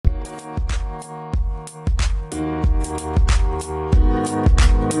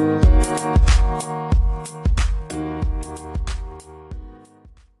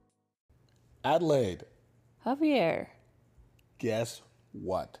Adelaide, Javier. guess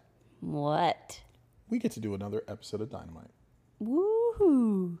what? What? We get to do another episode of Dynamite.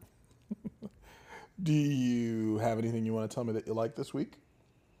 Woohoo. Do you have anything you want to tell me that you like this week?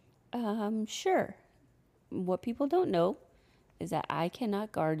 Sure. What people don't know is that I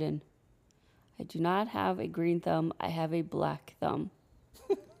cannot garden. I do not have a green thumb. I have a black thumb.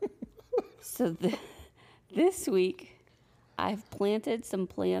 So this week, I've planted some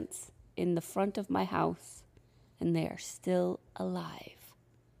plants in the front of my house, and they are still alive.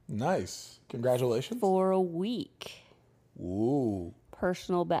 Nice. Congratulations. For a week. Ooh.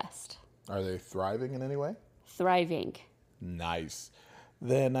 Personal best. Are they thriving in any way? Thriving. Nice.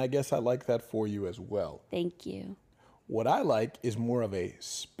 Then I guess I like that for you as well. Thank you. What I like is more of a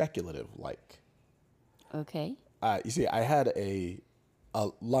speculative like. Okay. You see, I had a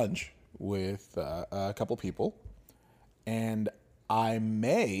lunch with a couple people, and I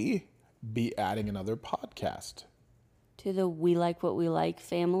may be adding another podcast To the We Like What We Like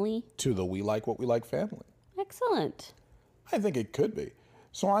family. to the We Like What We Like family. Excellent. I think it could be.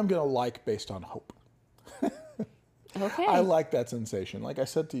 So I'm going to like based on hope. Okay. I like that sensation. Like I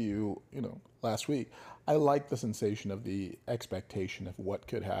said to you, last week, I like the sensation of the expectation of what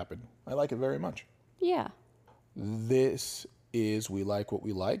could happen. I like it very much. Yeah. This is We Like What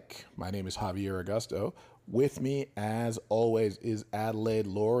We Like. My name is Javier Augusto. With me, as always, is Adelaide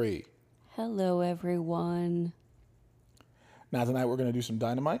Laurie. Hello, everyone. Now, tonight we're going to do some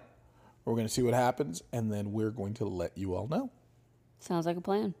Dynamite. We're going to see what happens, and then we're going to let you all know. Sounds like a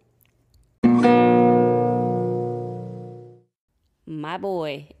plan. My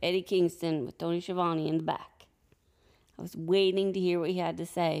boy, Eddie Kingston with Tony Schiavone in the back. I was waiting to hear what he had to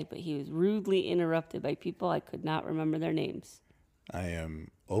say, but he was rudely interrupted by people I could not remember their names. I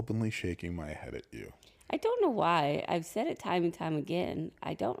am openly shaking my head at you. I don't know why. I've said it time and time again.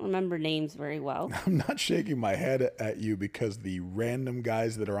 I don't remember names very well. I'm not shaking my head at you because the random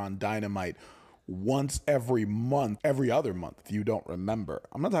guys that are on Dynamite once every month, every other month, you don't remember.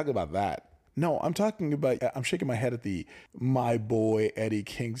 I'm not talking about that. No, I'm shaking my head at my boy Eddie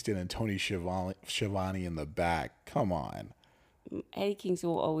Kingston and Tony Schiavone in the back. Come on. Eddie Kingston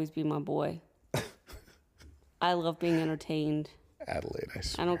will always be my boy. I love being entertained. Adelaide, I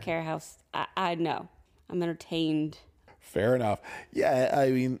swear. I don't care how... I know. I'm entertained. Fair enough. Yeah, I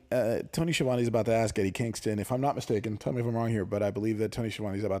mean, Tony Schiavone's about to ask Eddie Kingston, if I'm not mistaken, tell me if I'm wrong here, but I believe that Tony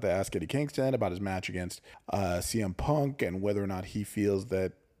Schiavone's about to ask Eddie Kingston about his match against CM Punk and whether or not he feels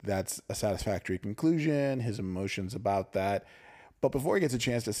that that's a satisfactory conclusion, his emotions about that. But before he gets a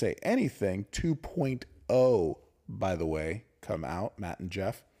chance to say anything, 2.0, by the way, come out. Matt and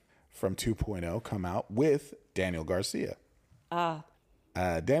Jeff from 2.0 come out with Daniel Garcia.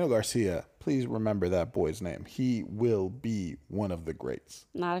 Daniel Garcia, please remember that boy's name. He will be one of the greats.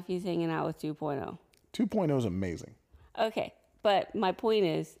 Not if he's hanging out with 2.0. 2.0 is amazing. Okay, but my point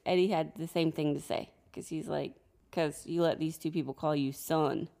is, Eddie had the same thing to say. Because he's like, because you let these two people call you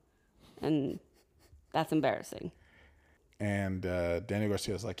son. And that's embarrassing. And Daniel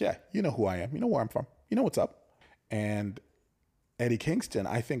Garcia's like, yeah, you know who I am. You know where I'm from. You know what's up. And Eddie Kingston,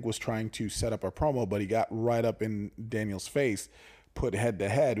 I think, was trying to set up a promo, but he got right up in Daniel's face, put head to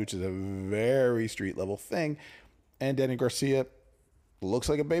head, which is a very street level thing. And Daniel Garcia looks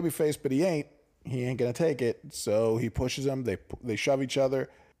like a babyface, but he ain't. He ain't going to take it. So he pushes him. They shove each other.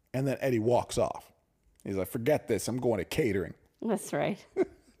 And then Eddie walks off. He's like, forget this. I'm going to catering. That's right.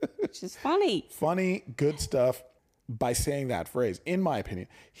 Which is funny. Funny, good stuff. By saying that phrase, in my opinion,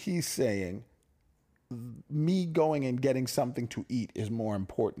 he's saying me going and getting something to eat is more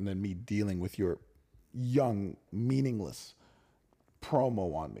important than me dealing with your young, meaningless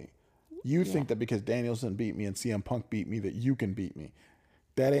promo on me. You think that because Danielson beat me and CM Punk beat me that you can beat me.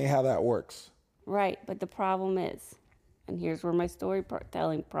 That ain't how that works. Right, but the problem is, and here's where my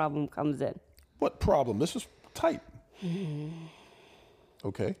storytelling problem comes in. What problem? This is tight.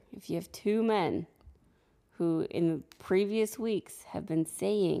 Okay. If you have two men who in the previous weeks have been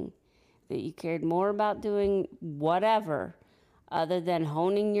saying that you cared more about doing whatever other than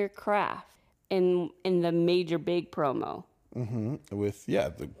honing your craft in the major big promo. Mm-hmm. With,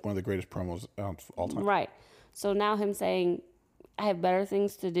 one of the greatest promos of all time. Right. So now him saying, I have better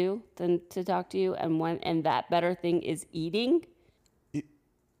things to do than to talk to you, and that better thing is eating.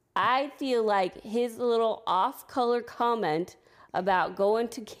 I feel like his little off-color comment about going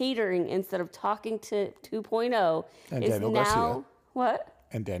to catering instead of talking to 2.0 and is Daniel now... Garcia. What?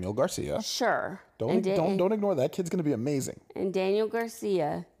 And Daniel Garcia. Sure. Don't ignore that. Kid's going to be amazing. And Daniel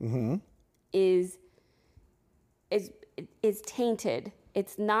Garcia is tainted.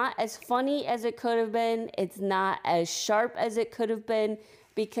 It's not as funny as it could have been. It's not as sharp as it could have been.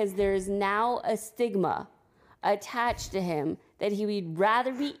 because there is now a stigma attached to him that he would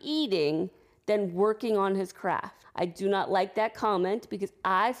rather be eating than working on his craft. I do not like that comment because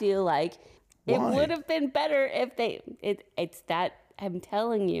I feel like it Why? would have been better if it's that, I'm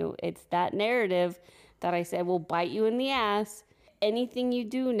telling you, it's that narrative that I said will bite you in the ass. Anything you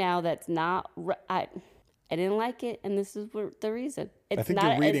do now that's not, I didn't like it, and this is the reason. I think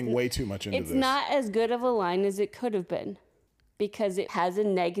you're reading way too much into this. this. It's not as good of a line as it could have been because it has a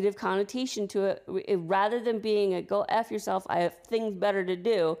negative connotation to it. Rather than being a go F yourself, I have things better to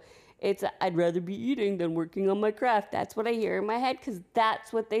do, it's I'd rather be eating than working on my craft. That's what I hear in my head because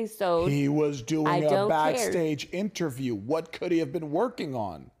that's what they sowed. He was doing a backstage interview. What could he have been working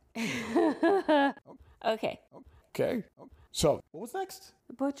on? Okay. Okay. So, what was next?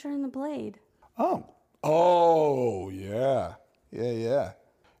 The Butcher and the Blade. Oh, yeah.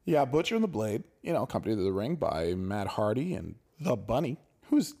 Yeah, Butcher and the Blade, accompanied to the ring by Matt Hardy and the Bunny,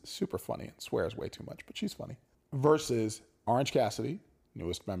 who's super funny and swears way too much, but she's funny, versus Orange Cassidy,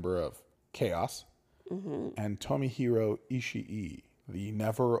 newest member of Chaos, and Tomohiro Ishii, the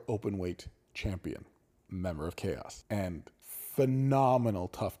never openweight champion, member of Chaos, and phenomenal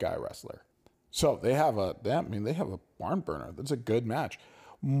tough guy wrestler. So they have a barn burner. That's a good match.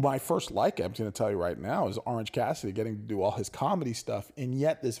 My first I'm going to tell you right now, is Orange Cassidy getting to do all his comedy stuff in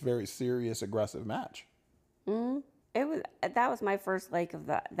yet this very serious, aggressive match. That was my first like of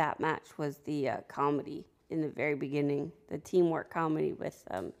that match was the comedy in the very beginning, the teamwork comedy with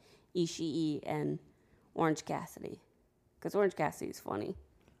Ishii and Orange Cassidy, because Orange Cassidy's funny.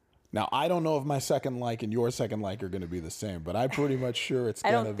 Now, I don't know if my second like and your second like are going to be the same, but I'm pretty much sure it's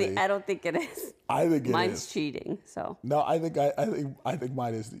going to be. I don't think it is. I think it Mine's is. cheating. So no, I think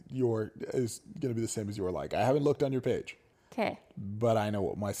mine is going to be the same as your like. I haven't looked on your page. Okay. But I know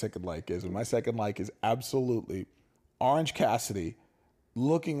what my second like is, and my second like is absolutely Orange Cassidy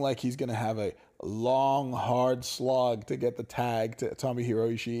looking like he's going to have a long, hard slog to get the tag to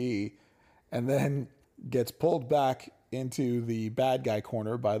Tomohiro Ishii, and then gets pulled back into the bad guy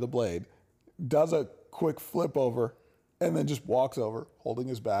corner by the Blade, does a quick flip over, and then just walks over, holding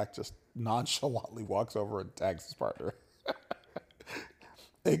his back, just nonchalantly walks over and tags his partner.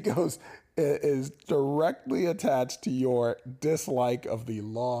 It is directly attached to your dislike of the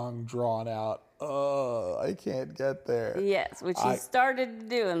long, drawn out, I can't get there. Yes, which he started to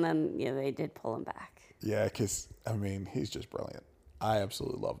do, and then they did pull him back. Yeah, because, he's just brilliant. I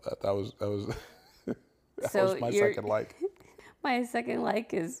absolutely love that. That was that was my second like. My second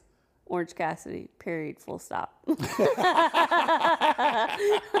like is Orange Cassidy, period, full stop. All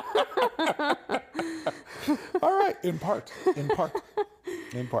right, in part.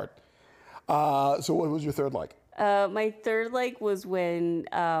 So what was your third like? My third like was when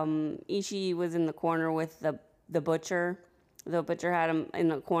Ishii was in the corner with the Butcher. The Butcher had him in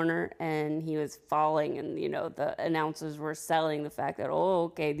the corner, and he was falling, and the announcers were selling the fact that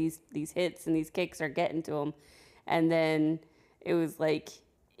these hits and these kicks are getting to him, and then it was like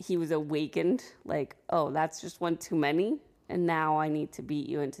he was awakened, like, oh, that's just one too many, and now I need to beat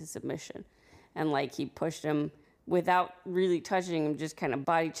you into submission, and like he pushed him without really touching him, just kind of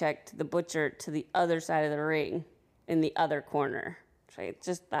body checked the Butcher to the other side of the ring in the other corner.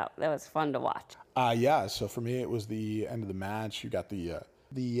 Just that was fun to watch. Yeah. So for me, it was the end of the match. You got the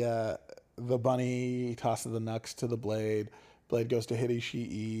Bunny tossing the knucks to the Blade. Blade goes to hit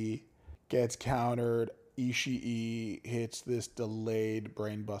Ishii, gets countered. Ishii hits this delayed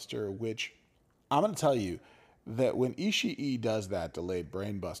brainbuster, which I'm going to tell you that when Ishii does that delayed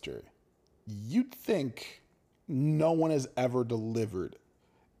brainbuster, you'd think no one has ever delivered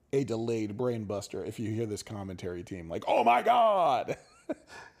a delayed brainbuster if you hear this commentary team like, oh my God.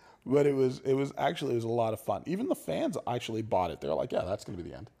 But it was a lot of fun. Even the fans actually bought it. They're like, yeah, that's going to be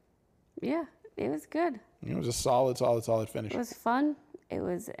the end. Yeah, it was good. It was a solid finish. It was fun. It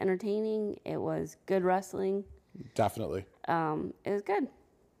was entertaining. It was good wrestling. Definitely. It was good.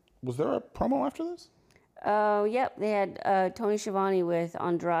 Was there a promo after this? Yep. They had Tony Schiavone with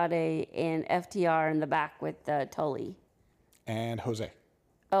Andrade and FTR in the back with Tully. And Jose.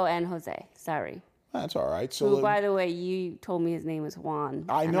 Oh, and Jose. Sorry. That's all right. So, who, by the way, you told me his name was Juan.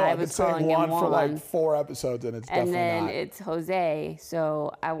 I know. I've been saying Juan for like 4 episodes, and it's definitely not. And then it's Jose.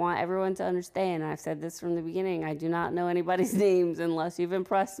 So I want everyone to understand. I've said this from the beginning. I do not know anybody's names unless you've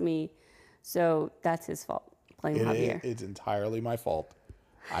impressed me. So that's his fault. Playing Javier. It's entirely my fault.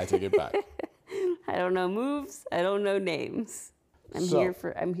 I take it back. I don't know moves. I don't know names.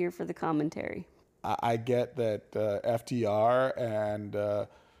 I'm here for the commentary. I get that FTR and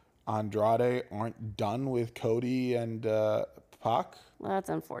Andrade aren't done with Cody and Pac. Well, that's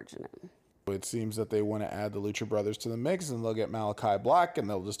unfortunate. It seems that they want to add the Lucha Brothers to the mix, and they'll get Malachi Black, and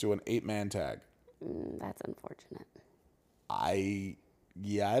they'll just do an 8-man tag. That's unfortunate. I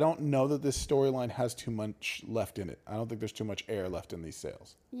don't know that this storyline has too much left in it. I don't think there's too much air left in these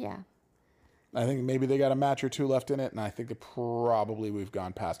sales. Yeah. I think maybe they got a match or two left in it, and I think that probably we've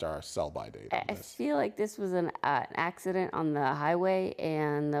gone past our sell-by date on I this. feel like this was an accident on the highway,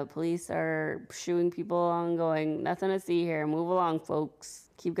 and the police are shooing people along, going, nothing to see here. Move along, folks.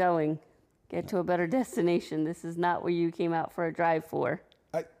 Keep going. Get to a better destination. This is not where you came out for a drive for.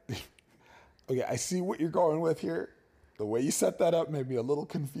 Okay, I see what you're going with here. The way you set that up made me a little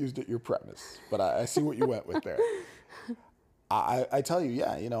confused at your premise, but I see what you went with there. I tell you,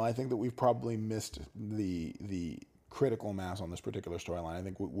 I think that we've probably missed the critical mass on this particular storyline. I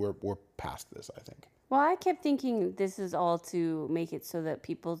think we're past this, I think. Well, I kept thinking this is all to make it so that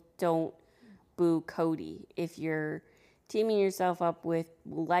people don't boo Cody. If you're teaming yourself up with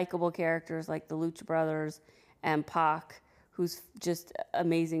likable characters like the Lucha Brothers and Pac, who's just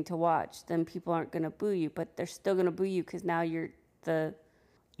amazing to watch, then people aren't going to boo you, but they're still going to boo you because now you're the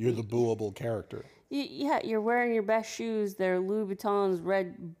booable character. You're wearing your best shoes. They're Louis Vuitton's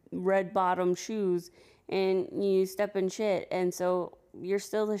red bottom shoes, and you step in shit, and so you're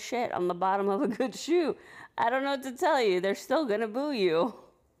still the shit on the bottom of a good shoe. I don't know what to tell you. They're still gonna boo you.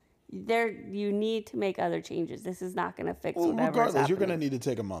 You need to make other changes. This is not gonna fix whatever. Regardless, you're gonna need to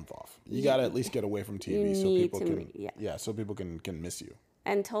take a month off. You gotta at least get away from TV so people can miss you.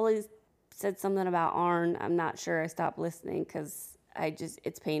 And Tully said something about Arn. I'm not sure. I stopped listening because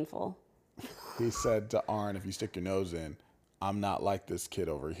it's painful. He said to Arn, if you stick your nose in, I'm not like this kid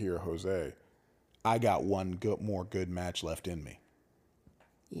over here, Jose. I got one more good match left in me.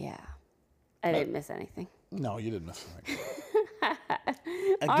 Yeah. I didn't miss anything. No, you didn't miss anything.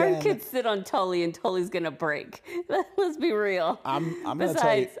 Arn could sit on Tully and Tully's going to break. Let's be real. I'm going to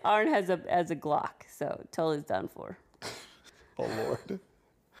tell you. Besides, Arn has a Glock, so Tully's done for. Oh,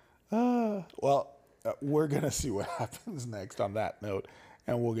 Lord. We're going to see what happens next on that note,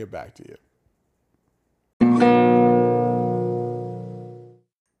 and we'll get back to you.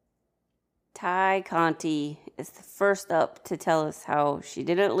 Ty Conti is the first up to tell us how she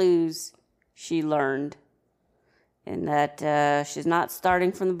didn't lose, she learned. And that she's not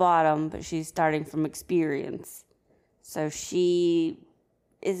starting from the bottom, but she's starting from experience. So she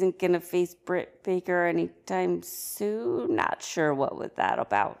isn't going to face Britt Baker anytime soon. Not sure what was that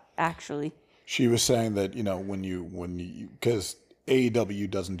about, actually. She was saying that, because AEW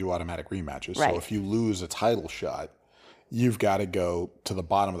doesn't do automatic rematches. Right. So if you lose a title shot, you've got to go to the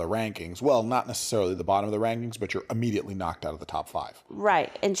bottom of the rankings. Well, not necessarily the bottom of the rankings, but you're immediately knocked out of the top 5.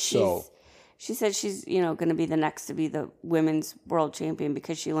 Right. And she said she's, going to be the next to be the women's world champion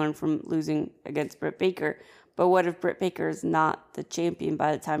because she learned from losing against Britt Baker. But what if Britt Baker is not the champion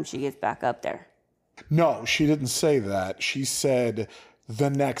by the time she gets back up there? No, she didn't say that. She said the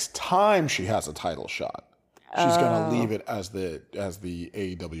next time she has a title shot, she's going to leave it as the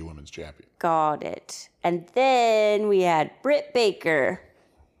AEW Women's Champion. Got it. And then we had Britt Baker.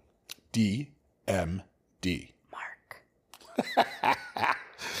 DMD. Mark.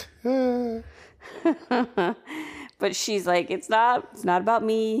 But she's like, it's not about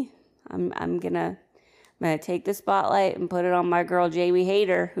me. I'm gonna take the spotlight and put it on my girl Jamie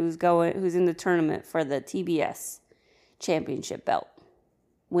Hayter, who's in the tournament for the TBS championship belt,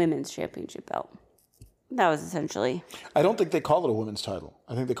 women's championship belt. That was essentially. I don't think they call it a women's title.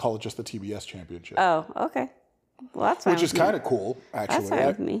 I think they call it just the TBS championship. Oh, okay. Well, that's fine. Which is kind of cool, actually. That's fine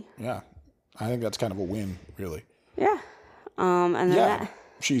with me. Yeah, I think that's kind of a win, really. Yeah. And then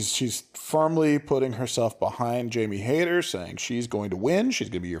she's firmly putting herself behind Jamie Hayter, saying she's going to win. She's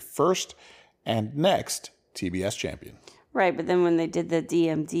going to be your first and next TBS champion. Right, but then when they did the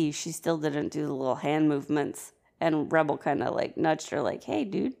DMD, she still didn't do the little hand movements, and Rebel kind of like nudged her, like, "Hey,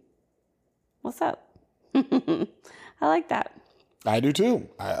 dude, what's up?" I like that. I do too.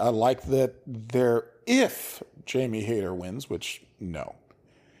 I like that if Jamie Hayter wins, which no.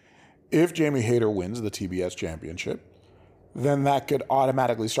 If Jamie Hayter wins the TBS championship, then that could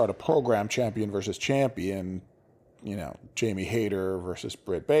automatically start a program, champion versus champion, Jamie Hayter versus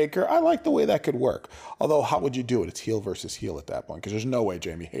Britt Baker. I like the way that could work. Although, how would you do it? It's heel versus heel at that point, because there's no way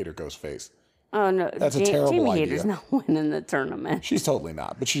Jamie Hayter goes face. Oh, no. That's a terrible Jamie idea. Hayter's not winning the tournament. She's totally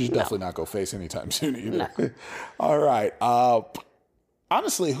not, but she should definitely not go face anytime soon either. No. All right.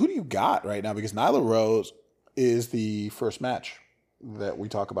 Honestly, who do you got right now? Because Nyla Rose is the first match that we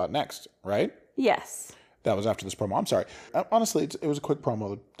talk about next, right? Yes. That was after this promo. I'm sorry. Honestly, it was a quick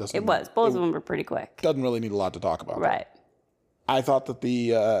promo. It was. Both of them were pretty quick. Doesn't really need a lot to talk about. Right. I thought that the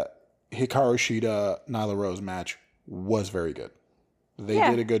Hikaru Shida Nyla Rose match was very good. It They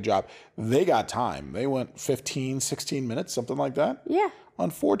did a good job. They got time. They went 15, 16 minutes, something like that. Yeah.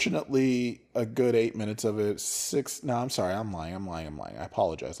 Unfortunately, a good 8 minutes of it, no, I'm sorry. I'm lying. I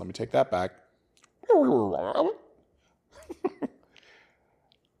apologize. Let me take that back.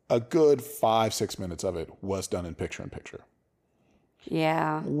 A good 5-6 minutes of it was done in picture-in-picture.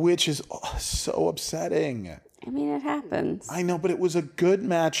 Yeah. Which is so upsetting. I mean, it happens. I know, but it was a good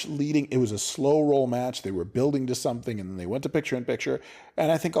match leading. It was a slow roll match. They were building to something, and then they went to picture-in-picture.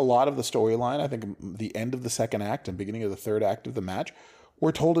 And I think a lot of the storyline, I think the end of the second act and beginning of the third act of the match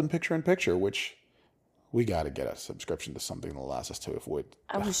were told in picture-in-picture, which we got to get a subscription to something that allows us to avoid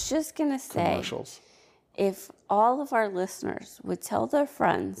I was just going to say, commercials. If all of our listeners would tell their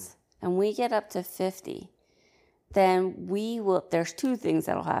friends and we get up to 50, then there's two things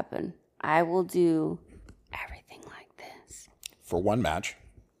that'll happen. I will do everything like this. For one match.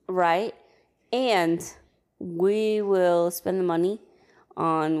 Right? And we will spend the money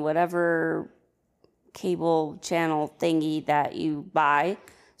on whatever cable channel thingy that you buy.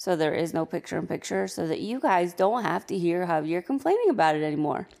 So there is no picture-in-picture so that you guys don't have to hear how you're complaining about it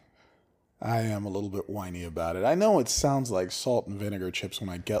anymore. I am a little bit whiny about it. I know it sounds like salt and vinegar chips when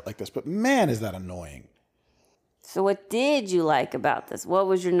I get like this, but man, is that annoying. So what did you like about this? What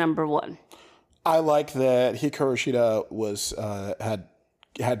was your number one? I like that Hikaru Shida was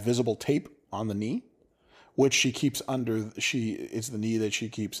had visible tape on the knee, which she keeps under. It's the knee that she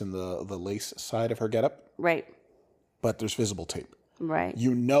keeps in the lace side of her getup. Right. But there's visible tape. Right.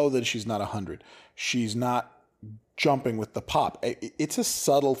 You know that she's not 100. She's not jumping with the pop. It's a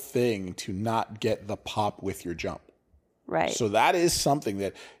subtle thing to not get the pop with your jump. Right. So that is something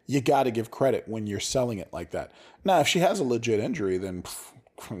that you got to give credit when you're selling it like that. Now, if she has a legit injury, then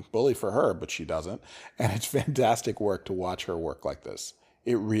bully for her, but she doesn't. And it's fantastic work to watch her work like this.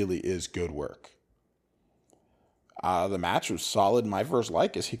 It really is good work. The match was solid. My first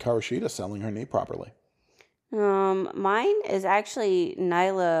like is Hikaru Shida selling her knee properly. Mine is actually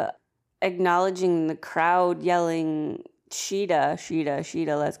Nyla acknowledging the crowd yelling, Shida, Shida,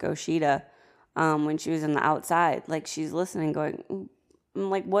 Shida, let's go, Shida, when she was on the outside. Like, she's listening, going, I'm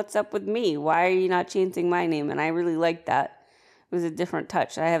like, what's up with me? Why are you not chanting my name? And I really liked that. It was a different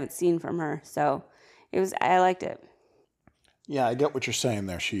touch I haven't seen from her. So I liked it. Yeah, I get what you're saying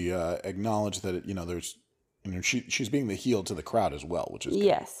there. She acknowledged that, there's, she's being the heel to the crowd as well, which is good.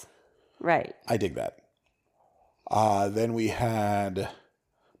 Yes, right. I dig that. Then we had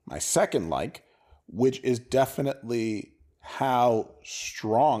my second like, which is definitely how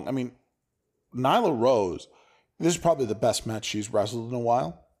strong. I mean, Nyla Rose, this is probably the best match she's wrestled in a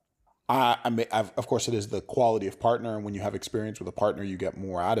while. Of course, it is the quality of partner, and when you have experience with a partner, you get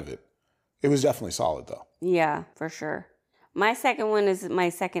more out of it. It was definitely solid, though. Yeah, for sure. My second one is my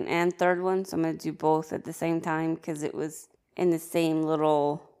second and third one, so I'm going to do both at the same time because it was in the same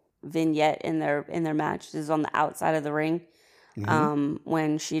little vignette in their match. This is on the outside of the ring.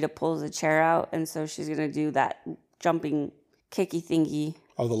 When Shida pulls a chair out, and so she's going to do that jumping kicky thingy.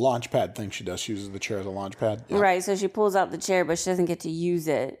 Oh, the launch pad thing she does. She uses the chair as a launch pad. Yeah. Right, so she pulls out the chair, but she doesn't get to use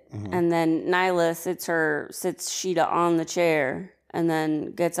it. And then Nyla sits Shida on the chair and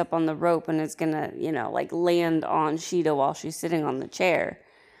then gets up on the rope and is going to, land on Shida while she's sitting on the chair.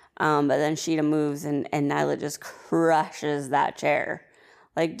 But then Shida moves and Nyla just crushes that chair.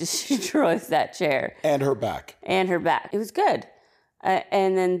 Like, destroys that chair. And her back. It was good.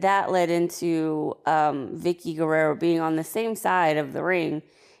 And then that led into Vicky Guerrero being on the same side of the ring.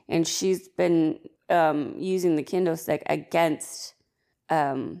 And she's been using the kendo stick against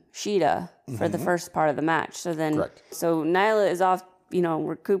Shida for the first part of the match. So then, correct. So Nyla is off,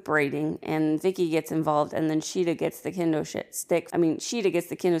 recuperating, and Vicky gets involved, and then Shida gets the kendo stick. Shida gets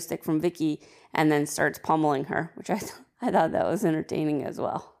the kendo stick from Vicky and then starts pummeling her, which I thought that was entertaining as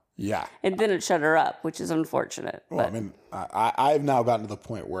well. Yeah. It didn't shut her up, which is unfortunate. Well, I've now gotten to the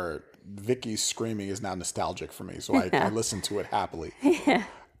point where Vicky's screaming is now nostalgic for me, so I listen to it happily. Yeah.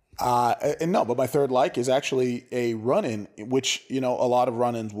 But my third like is actually a run-in, which, a lot of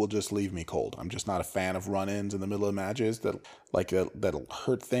run-ins will just leave me cold. I'm just not a fan of run-ins in the middle of matches that'll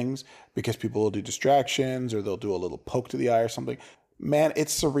hurt things because people will do distractions or they'll do a little poke to the eye or something. Man,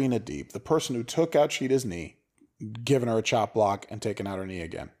 it's Serena Deeb, the person who took out Shida's knee, given her a chop block, and taken out her knee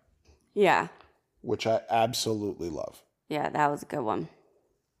again. Yeah. Which I absolutely love. Yeah, that was a good one.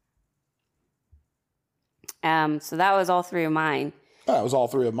 So that was all three of mine. That was all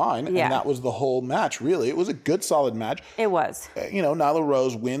three of mine, and that was the whole match, really. It was a good, solid match. It was. Nyla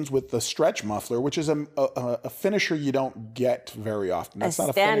Rose wins with the stretch muffler, which is a finisher you don't get very often. That's not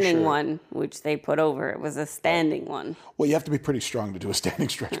a standing one, which they put over. It was a standing one. Well, you have to be pretty strong to do a standing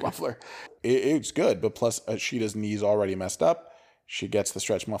stretch muffler. It's good, but plus Shida's knee's already messed up. She gets the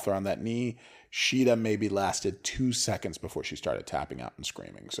stretch muffler on that knee. Sheeta maybe lasted 2 seconds before she started tapping out and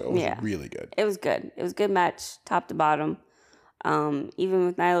screaming. So it was really good. It was good. It was a good match, top to bottom. Even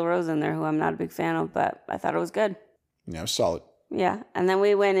with Nyla Rose in there, who I'm not a big fan of, but I thought it was good. Yeah, it was solid. Yeah. And then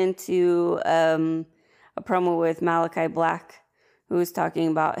we went into a promo with Malachi Black, who was talking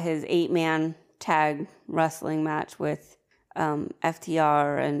about his 8-man tag wrestling match with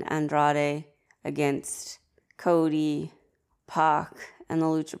FTR and Andrade against Cody, Pac, and the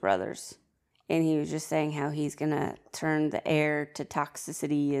Lucha Brothers. And he was just saying how he's going to turn the air to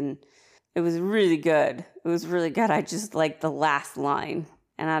toxicity. And it was really good. It was really good. I just like the last line.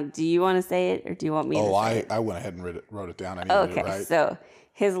 And do you want to say it or do you want me to say it? I went ahead and wrote it down. I needed it right. So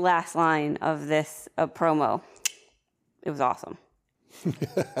his last line of this promo, it was awesome.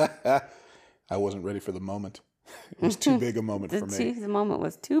 I wasn't ready for the moment. It was too big a moment for me. The moment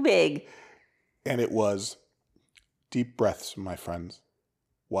was too big. And it was, deep breaths, my friends,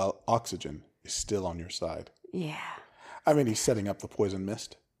 while oxygen is still on your side. Yeah. I mean, he's setting up the poison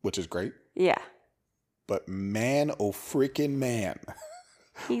mist, which is great. Yeah. But man, oh freaking man.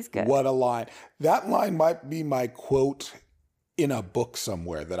 He's good. What a line. That line might be my quote in a book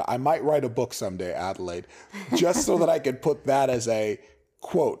somewhere. That I might write a book someday, Adelaide, just so that I could put that as a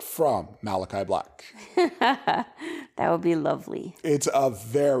quote from Malachi Black. That would be lovely. It's a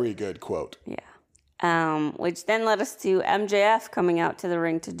very good quote. Yeah. Which then led us to MJF coming out to the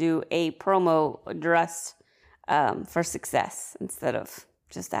ring to do a promo dressed for success instead of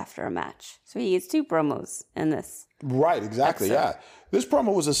just after a match. So he gets 2 promos in this. Right, exactly, episode. yeah. This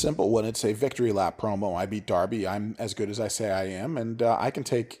promo was a simple one. It's a victory lap promo. I beat Darby. I'm as good as I say I am, and I can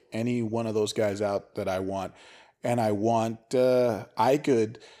take any one of those guys out that I want. And I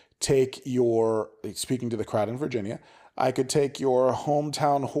could take your, speaking to the crowd in Virginia, I could take your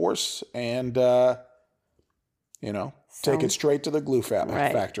hometown horse and, take it straight to the glue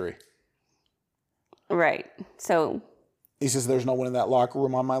factory. Right. So he says, there's no one in that locker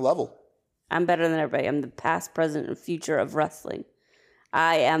room on my level. I'm better than everybody. I'm the past, present, and future of wrestling.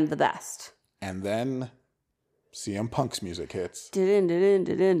 I am the best. And then CM Punk's music hits.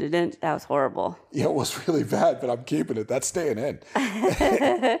 That was horrible. Yeah, it was really bad, but I'm keeping it. That's staying in.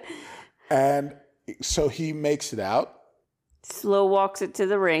 And so he makes it out. Slow walks it to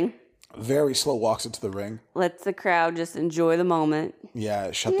the ring. Very slow walks it to the ring. Lets the crowd just enjoy the moment.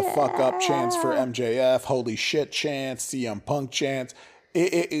 Yeah, shut the fuck up chants for MJF. Holy shit chants. CM Punk chants.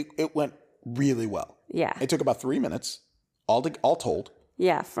 It went really well. Yeah. It took about 3 minutes, all told.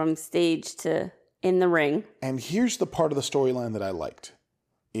 Yeah, from stage to in the ring. And here's the part of the storyline that I liked.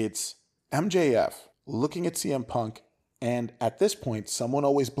 It's MJF looking at CM Punk, and at this point, someone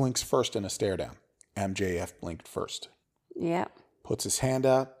always blinks first in a stare down. MJF blinked first. Yeah. Puts his hand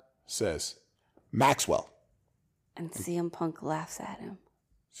out, says, Maxwell. And CM Punk laughs at him.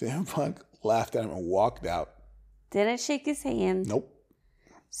 CM Punk laughed at him and walked out. Didn't shake his hand. Nope.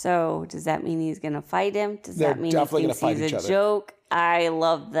 So does that mean he's going to fight him? Does They're that mean definitely he gonna thinks fight each he's a other. joke? I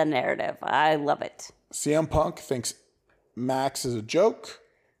love the narrative. I love it. CM Punk thinks Max is a joke,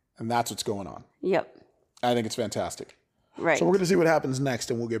 and that's what's going on. Yep. I think it's fantastic. Right. So we're going to see what happens next,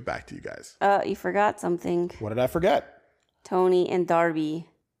 and we'll get back to you guys. You forgot something. What did I forget? Tony and Darby.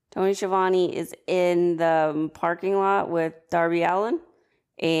 Tony Schiavone is in the parking lot with Darby Allin,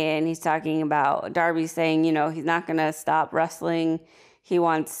 and he's talking about Darby saying, he's not going to stop wrestling. He's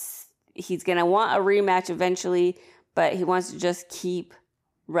going to want a rematch eventually, but he wants to just keep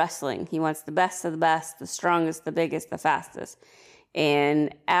wrestling. He wants the best of the best, the strongest, the biggest, the fastest.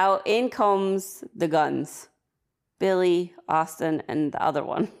 And in comes the Guns. Billy, Austin, and the other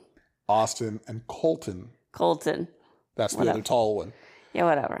one. Austin and Colton. Colton. That's the other tall one. Yeah,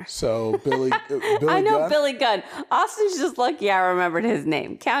 whatever. So Billy I know Gunn? Billy Gunn. Austin's just lucky I remembered his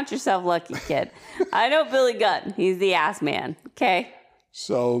name. Count yourself lucky, kid. I know Billy Gunn. He's the ass man. Okay?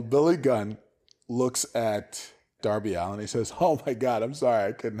 So Billy Gunn looks at Darby Allin. He says, oh my God, I'm sorry.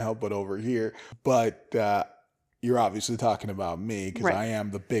 I couldn't help but overhear. But you're obviously talking about me because I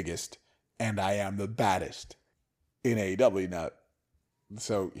am the biggest and I am the baddest in AEW now.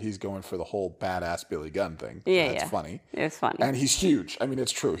 So he's going for the whole badass Billy Gunn thing. Yeah, That's funny. It's funny. And he's huge. I mean,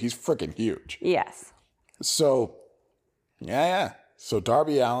 it's true. He's freaking huge. Yes. So, yeah. So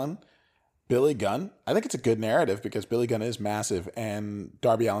Darby Allin, Billy Gunn. I think it's a good narrative because Billy Gunn is massive and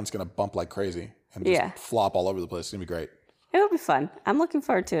Darby Allin's going to bump like crazy and just flop all over the place. It's going to be great. It will be fun. I'm looking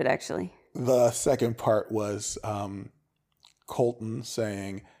forward to it, actually. The second part was Colton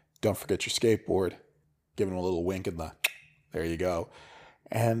saying, don't forget your skateboard, giving him a little wink and there you go.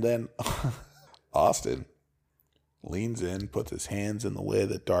 And then Austin leans in, puts his hands in the way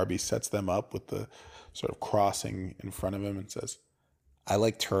that Darby sets them up with the sort of crossing in front of him and says, I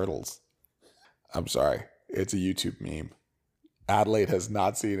like turtles. I'm sorry. It's a YouTube meme. Adelaide has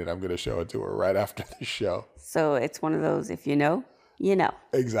not seen it. I'm going to show it to her right after the show. So it's one of those, if you know, you know.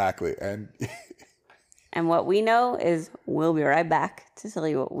 Exactly. And And what we know is we'll be right back to tell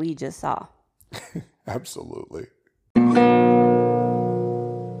you what we just saw. absolutely.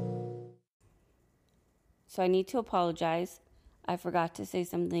 So I need to apologize. I forgot to say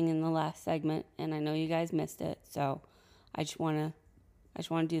something in the last segment, and I know you guys missed it. So I just want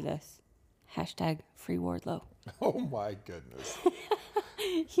to do this. Hashtag free Wardlow. Oh my goodness.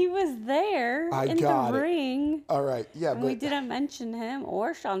 He was there in the ring. All right. Yeah. And but we didn't mention him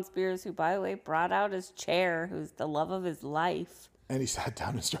or Sean Spears, who, by the way, brought out his chair, who's the love of his life. And he sat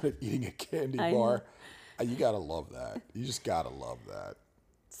down and started eating a candy bar. You got to love that. You just got to love that.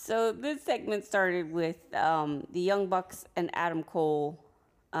 So this segment started with the Young Bucks and Adam Cole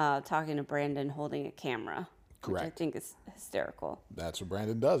talking to Brandon holding a camera. Correct. Which I think is hysterical. That's what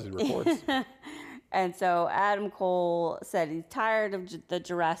Brandon does. He records. And so Adam Cole said he's tired of the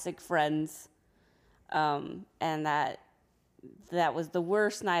Jurassic Friends, and that was the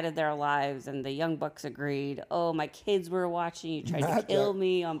worst night of their lives. And the Young Bucks agreed. Oh, my kids were watching. You tried to kill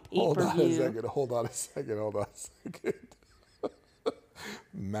me on pay-per-view. Hold on a second.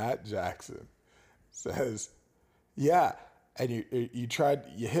 Matt Jackson says, yeah, and you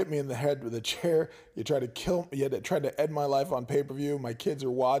hit me in the head with a chair. You tried to kill me. You tried to end my life on pay-per-view. My kids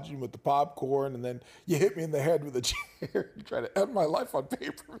are watching with the popcorn, and then you hit me in the head with a chair. You tried to end my life on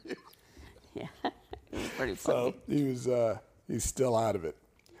pay-per-view. Yeah, it was pretty funny. So he's still out of it.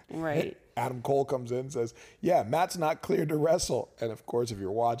 Right. Adam Cole comes in and says, yeah, Matt's not cleared to wrestle. And of course, if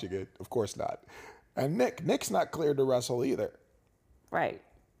you're watching it, of course not. And Nick's not cleared to wrestle either. Right.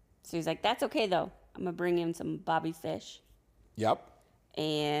 So he's like, that's okay, though. I'm going to bring in some Bobby Fish. Yep.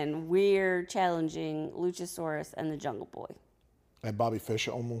 And we're challenging Luchasaurus and the Jungle Boy. And Bobby Fish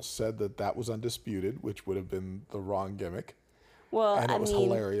almost said that was undisputed, which would have been the wrong gimmick. Well, and it was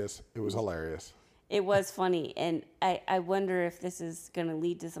hilarious. It was hilarious. It was funny. And I wonder if this is going to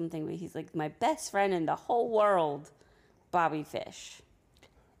lead to something where he's like, my best friend in the whole world, Bobby Fish.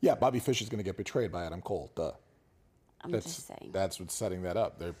 Yeah, Bobby Fish is going to get betrayed by Adam Cole. Duh. Just saying. That's what's setting that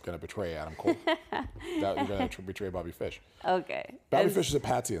up. They're going to betray Adam Cole. They're going to betray Bobby Fish. Okay. Bobby Fish is a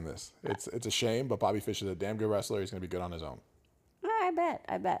patsy in this. It's a shame, but Bobby Fish is a damn good wrestler. He's going to be good on his own. I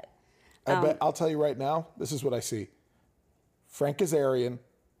bet. I'll tell you right now, this is what I see. Frank Kazarian,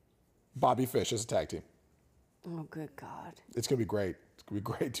 Bobby Fish as a tag team. Oh, good God. It's going to be great. It's going to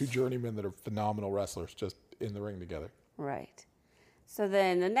be great. Two journeymen that are phenomenal wrestlers just in the ring together. Right. So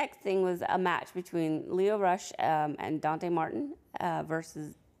then the next thing was a match between Lio Rush and Dante Martin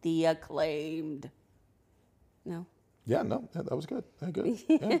versus the Acclaimed. No? Yeah, no, that was good. Good.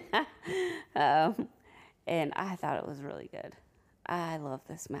 Yeah. And I thought it was really good. I love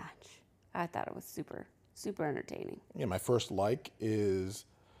this match. I thought it was super, super entertaining. Yeah, my first is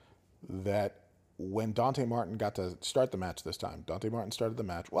that when Dante Martin got to start the match this time, Dante Martin started the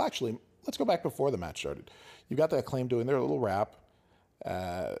match. Well, actually, let's go back before the match started. You got the Acclaim doing their little rap.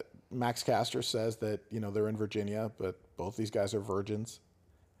 Max Caster says that, they're in Virginia, but both these guys are virgins.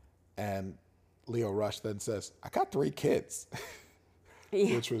 And Lio Rush then says, I got 3 kids,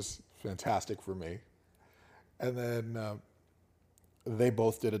 which was fantastic for me. And then they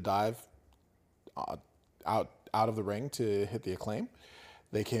both did a dive out of the ring to hit the Acclaim.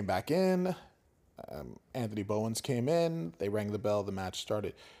 They came back in. Anthony Bowens came in. They rang the bell. The match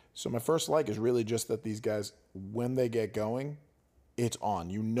started. So my first is really just that these guys, when they get going, it's on.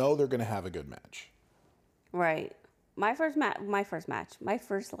 They're going to have a good match. Right. My first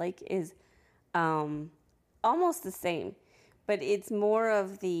is almost the same, but it's more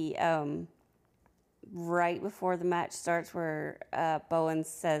of the right before the match starts where Bowens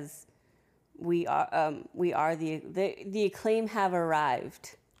says, "We are the Acclaim have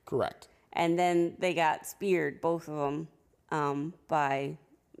arrived." Correct. And then they got speared, both of them, by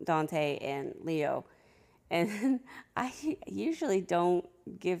Dante and Leo. And I usually don't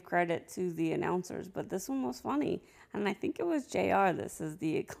give credit to the announcers, but this one was funny. And I think it was JR that says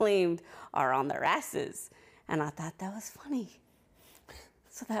the Acclaimed are on their asses. And I thought that was funny.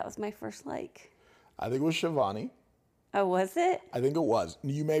 So that was my first like. I think it was Shivani. Oh, was it? I think it was.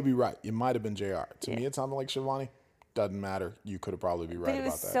 You may be right. It might have been JR. To me, it sounded like Shivani. Doesn't matter. You could have probably be right about that. But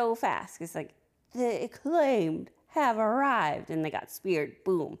it was so fast. It's like, the Acclaimed have arrived. And they got speared.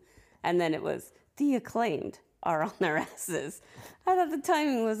 Boom. And then it was, the Acclaimed are on their asses. I thought the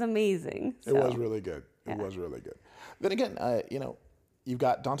timing was amazing. So, it was really good. It was really good. Then again, you've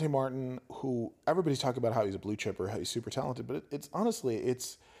got Dante Martin, who everybody's talking about how he's a blue chipper, how he's super talented. But it's honestly,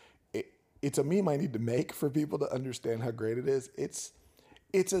 it's a meme I need to make for people to understand how great it is.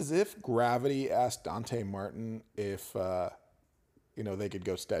 It's as if Gravity asked Dante Martin if, they could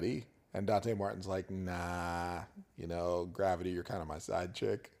go steady. And Dante Martin's like, nah, Gravity, you're kind of my side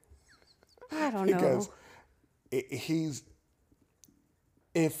chick. I don't Because know. he's,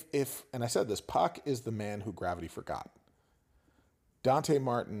 if, and I said this, Pac is the man who Gravity forgot. Dante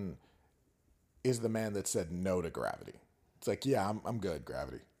Martin is the man that said no to Gravity. It's like, yeah, I'm good,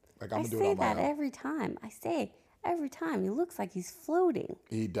 Gravity. Like, I'm I going to do it say on my that own. every time. I say every time. He looks like he's floating.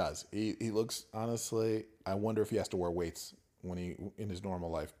 He does. He looks, honestly, I wonder if he has to wear weights in his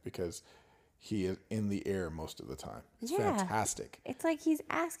normal life, because he is in the air most of the time. It's Yeah. fantastic. It's like he's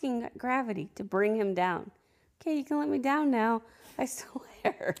asking gravity to bring him down. Okay, you can let me down now. I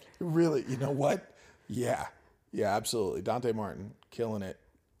swear. Really, you know what? Yeah. Yeah, absolutely. Dante Martin, killing it.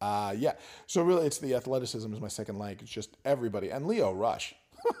 Yeah. So really, it's the athleticism is my second like. It's just everybody. And Leo Rush.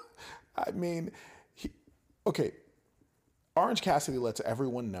 I mean, okay, Orange Cassidy lets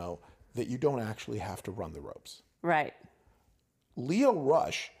everyone know that you don't actually have to run the ropes. Right. Leo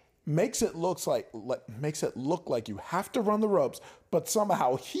Rush makes it look like you have to run the ropes, but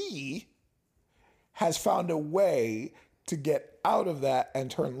somehow he has found a way to get out of that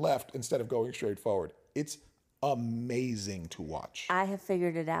and turn left instead of going straight forward. It's amazing to watch. I have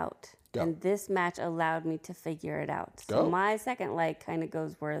figured it out. Go. And this match allowed me to figure it out. Go. So my second like kind of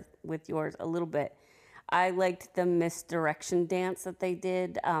goes with yours a little bit. I liked the misdirection dance that they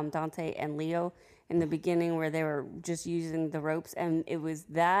did, Dante and Leo, in the beginning, where they were just using the ropes. And it was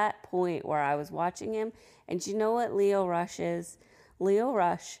that point where I was watching him. And you know what Leo Rush is? Leo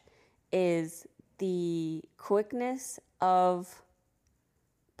Rush is the quickness of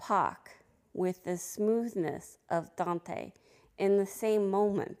Pac with the smoothness of Dante in the same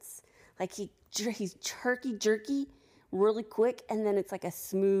moments. Like he's jerky, really quick, and then it's like a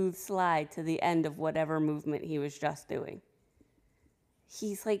smooth slide to the end of whatever movement he was just doing.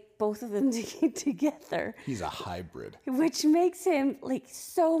 He's like both of them together. He's a hybrid. Which makes him like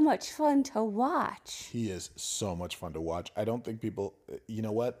so much fun to watch. He is so much fun to watch. I don't think people, you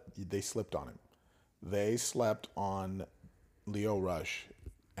know what? They slipped on him. They slept on Leo Rush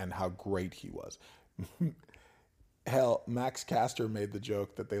and how great he was. Hell, Max Caster made the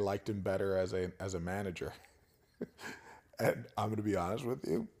joke that they liked him better as a manager. And I'm going to be honest with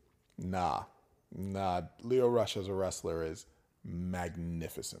you. Nah. Leo Rush as a wrestler is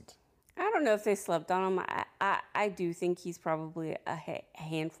magnificent. I don't know if they slept on him. I do think he's probably a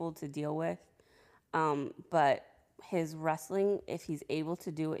handful to deal with. But his wrestling, if he's able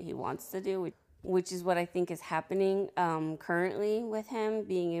to do what he wants to do, which is what I think is happening currently with him,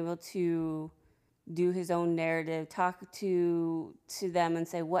 being able to do his own narrative, talk to them and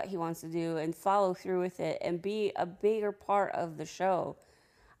say what he wants to do and follow through with it and be a bigger part of the show.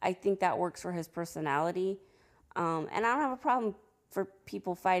 I think that works for his personality. And I don't have a problem for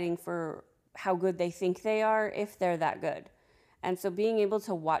people fighting for how good they think they are if they're that good. And so being able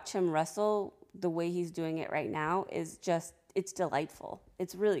to watch him wrestle the way he's doing it right now is just, it's delightful.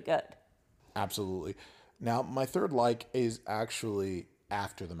 It's really good. Absolutely. Now, my third like is actually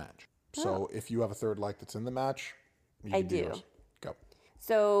after the match. So if you have a third like that's in the match, I do. Yours. Go.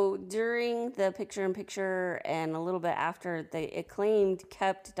 So during the picture-in-picture and a little bit after, the Acclaimed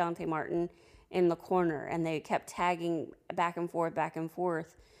kept Dante Martin in the corner, and they kept tagging back and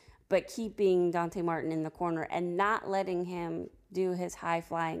forth, but keeping Dante Martin in the corner and not letting him do his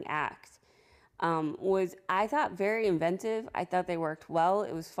high-flying act was, I thought, very inventive. I thought they worked well.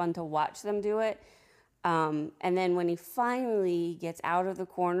 It was fun to watch them do it. And then when he finally gets out of the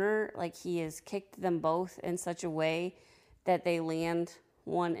corner, like he has kicked them both in such a way that they land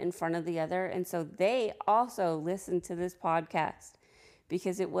one in front of the other. And so they also listened to this podcast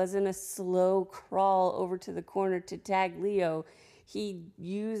because it wasn't a slow crawl over to the corner to tag Leo. He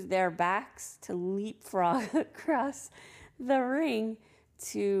used their backs to leapfrog across the ring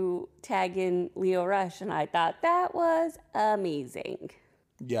to tag in Leo Rush. And I thought that was amazing.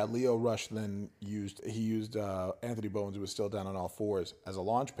 Yeah, Leo Rush then used Anthony Bowens, who was still down on all fours, as a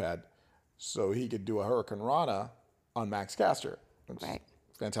launch pad, so he could do a Hurricane Rana on Max Caster. Right.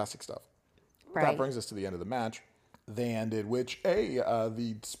 Fantastic stuff. Right. That brings us to the end of the match. They ended,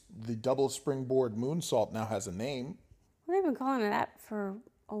 the double springboard moonsault now has a name. Well, they've been calling it that for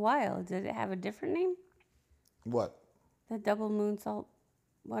a while. Did it have a different name? What? The double moonsault,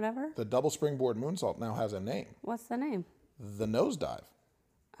 whatever? The double springboard moonsault now has a name. What's the name? The nosedive.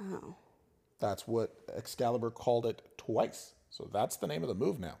 Oh. That's what Excalibur called it twice. So that's the name of the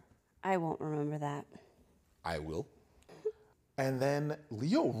move now. I won't remember that. I will. And then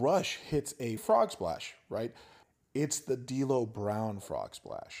Leo Rush hits a frog splash, right? It's the D'Lo Brown frog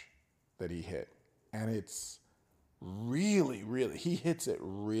splash that he hit. And it's really, really, he hits it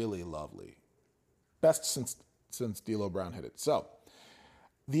really lovely. Best since D'Lo Brown hit it. So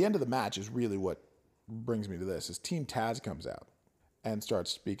the end of the match is really what brings me to this. Is Team Taz comes out and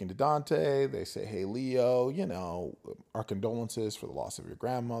starts speaking to Dante. They say, "Hey, Leo, our condolences for the loss of your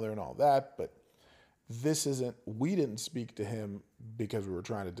grandmother and all that, but we didn't speak to him because we were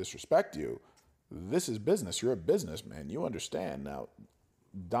trying to disrespect you. This is business. You're a businessman. You understand." Now,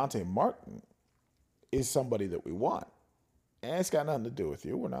 Dante Martin is somebody that we want. And it's got nothing to do with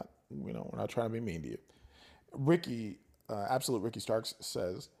you. We're not trying to be mean to you. Ricky, Absolute Ricky Starks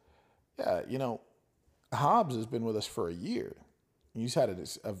says, "Yeah, Hobbs has been with us for a year. You just had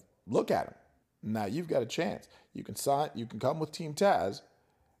to look at him. Now you've got a chance. You can come with Team Taz,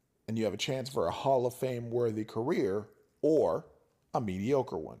 and you have a chance for a Hall of Fame worthy career or a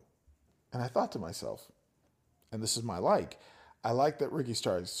mediocre one." And I thought to myself, and this is I like that Ricky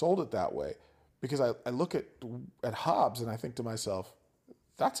Starks sold it that way, because I look at Hobbs and I think to myself,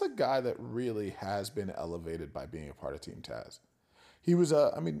 that's a guy that really has been elevated by being a part of Team Taz. He was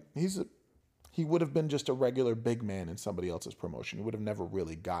he would have been just a regular big man in somebody else's promotion. He would have never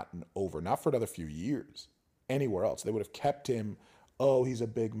really gotten over, not for another few years, anywhere else. They would have kept him, oh, he's a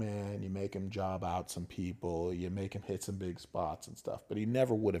big man. You make him job out some people. You make him hit some big spots and stuff. But he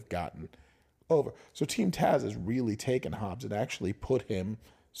never would have gotten over. So Team Taz has really taken Hobbs and actually put him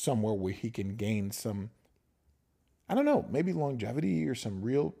somewhere where he can gain some, I don't know, maybe longevity or some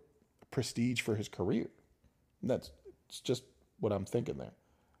real prestige for his career. It's just what I'm thinking there.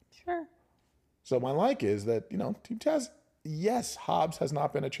 Sure. So my is that, Team Taz, yes, Hobbs has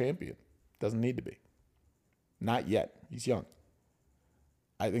not been a champion. Doesn't need to be. Not yet. He's young.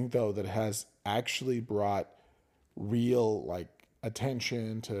 I think, though, that it has actually brought real,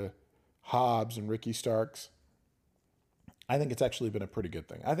 attention to Hobbs and Ricky Starks. I think it's actually been a pretty good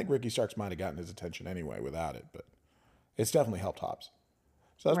thing. I think Ricky Starks might have gotten his attention anyway without it, but it's definitely helped Hobbs.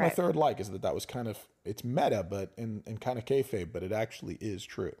 So that's my third is that was kind of, it's meta, but in kind of kayfabe, but it actually is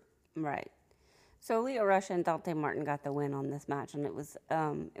true. Right. So Leo Rush and Dante Martin got the win on this match, and it was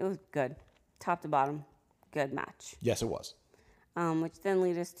good. Top to bottom, good match. Yes, it was. Which then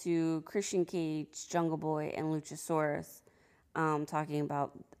lead us to Christian Cage, Jungle Boy, and Luchasaurus talking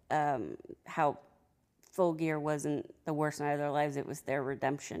about how Full Gear wasn't the worst night of their lives, it was their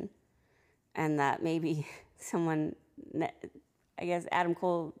redemption. And that maybe someone, I guess Adam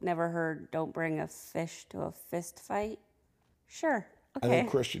Cole never heard, don't bring a fish to a fist fight. Sure, okay. I think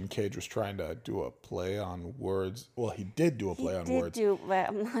Christian Cage was trying to do a play on words. Well, he did do a play on words. But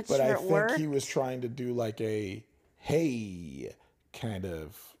I'm not but sure I it worked. think he was trying to do a, hey, kind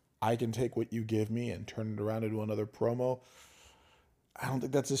of, I can take what you give me and turn it around into another promo. I don't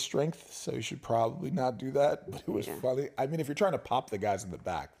think that's his strength, so you should probably not do that. But it was funny. I mean, if you're trying to pop the guys in the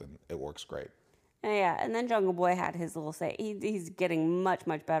back, then it works great. Yeah, and then Jungle Boy had his little say. He's getting much,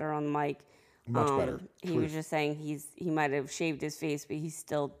 much better on the mic. Much better. He was just saying he might have shaved his face, but he's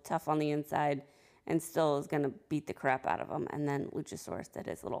still tough on the inside and still is going to beat the crap out of him. And then Luchasaurus did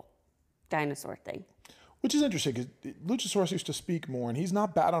his little dinosaur thing. Which is interesting, because Luchasaurus used to speak more, and he's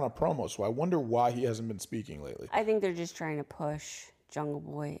not bad on a promo, so I wonder why he hasn't been speaking lately. I think they're just trying to push Jungle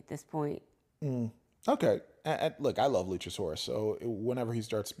Boy at this point. Okay. And look, I love Luchasaurus, so whenever he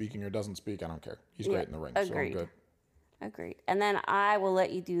starts speaking or doesn't speak, I don't care. He's great in the ring, agreed. So I'm good. Agreed. And then I will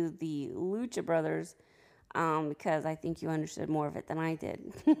let you do the Lucha Brothers because I think you understood more of it than I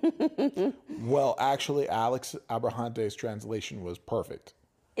did. Well, actually, Alex Abrahante's translation was perfect.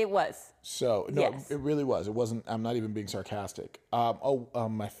 It was. So, no, yes. It really was. It wasn't, I'm not even being sarcastic. I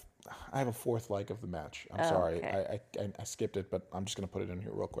have a fourth of the match. I'm sorry. Okay. I skipped it, but I'm just going to put it in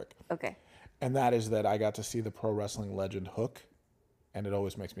here real quick. Okay. And that is that I got to see the pro wrestling legend Hook, and it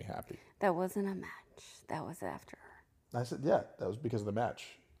always makes me happy. That wasn't a match. That was after her. I said, yeah, that was because of the match.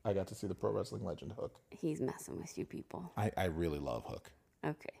 I got to see the pro wrestling legend Hook. He's messing with you people. I really love Hook.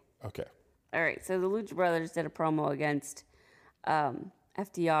 Okay. All right. So the Lucha Brothers did a promo against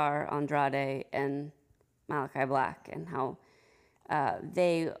FDR, Andrade, and Malachi Black, and how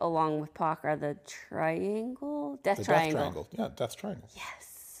they, along with Pac, are the triangle? Death Triangle. Yeah, Death Triangle.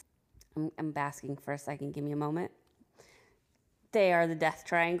 Yes. I'm basking for a second. Give me a moment. They are the Death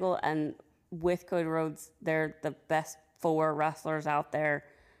Triangle, and with Cody Rhodes, they're the best 4 wrestlers out there,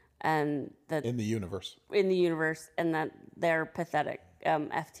 and in the universe. And that they're pathetic.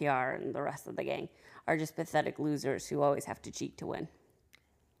 FTR and the rest of the gang are just pathetic losers who always have to cheat to win.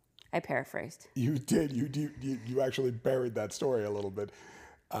 I paraphrased. You did. You actually buried that story a little bit.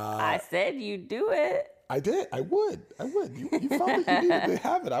 I said you do it. I did. I would. You felt that you needed to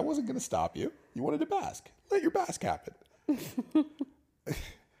have it. I wasn't going to stop you. You wanted to bask. Let your bask happen.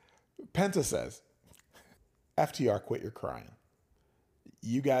 Penta says, FTR, quit your crying.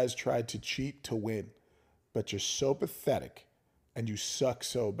 You guys tried to cheat to win, but you're so pathetic and you suck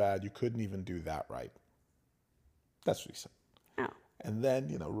so bad you couldn't even do that right. That's what he said. Oh. And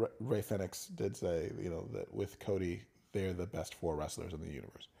then, Ray Phoenix did say, that with Cody, they're the best 4 wrestlers in the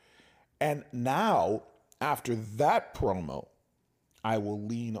universe. And now, after that promo, I will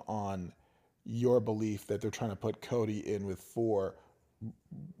lean on your belief that they're trying to put Cody in with 4,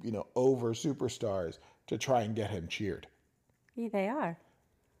 over superstars to try and get him cheered. Yeah, they are.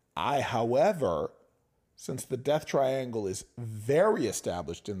 However, since the Death Triangle is very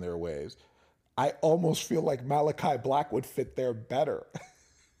established in their ways, I almost feel like Malachi Black would fit there better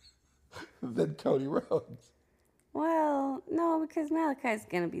than Cody Rhodes. Well, no, because Malachi's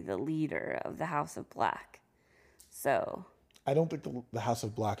going to be the leader of the House of Black. So. I don't think the House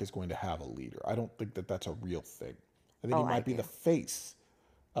of Black is going to have a leader. I don't think that that's a real thing. I think he might be the face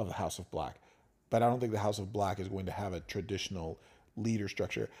of the House of Black. But I don't think the House of Black is going to have a traditional leader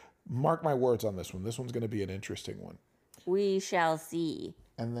structure. Mark my words on this one. This one's going to be an interesting one. We shall see.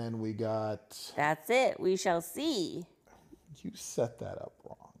 And then we got... That's it. We shall see. You set that up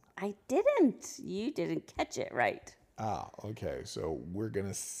wrong. I didn't. You didn't catch it right. Okay. So we're going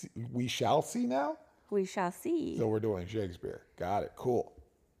to see... We shall see now? We shall see. So we're doing Shakespeare. Got it. Cool.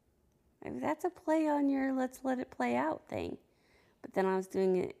 Maybe that's a play on your let's let it play out thing. But then I was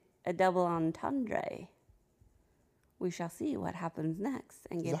doing a double entendre. We shall see what happens next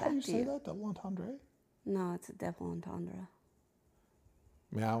and get back to you. Is that how you say that? Double entendre? No, it's a double entendre.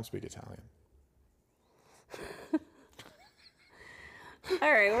 I mean, I don't speak Italian.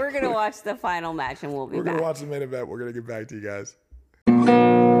 All right, we're going to watch the final match and we'll be back. We're going to watch the main event. We're going to get back to you guys.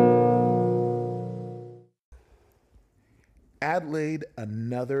 Adelaide,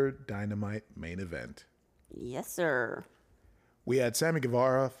 another Dynamite main event. Yes, sir. We had Sammy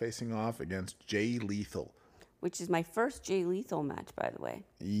Guevara facing off against Jay Lethal. Which is my first Jay Lethal match, by the way.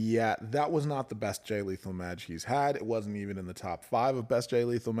 Yeah, that was not the best Jay Lethal match he's had. It wasn't even in the top 5 of best Jay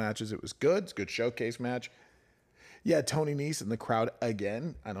Lethal matches. It was good. It's a good showcase match. Yeah, Tony Nese in the crowd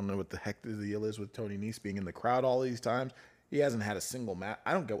again. I don't know what the heck the deal is with Tony Nese being in the crowd all these times. He hasn't had a single match.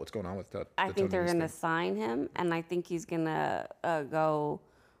 I don't get what's going on with that. I think they're going to sign him, and I think he's going to go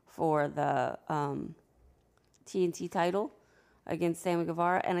for the TNT title against Sammy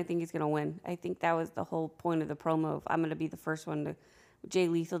Guevara, and I think he's going to win. I think that was the whole point of the promo of I'm going to be the first one to... Jay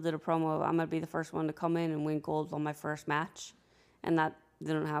Lethal did a promo of I'm going to be the first one to come in and win gold on my first match, and that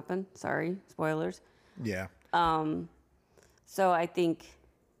didn't happen. Sorry, spoilers. Yeah. So I think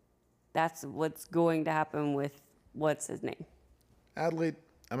that's what's going to happen with what's his name. Adelaide,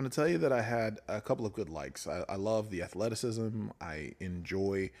 I'm going to tell you that I had a couple of good likes. I love the athleticism. I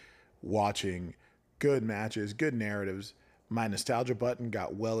enjoy watching good matches, good narratives. My nostalgia button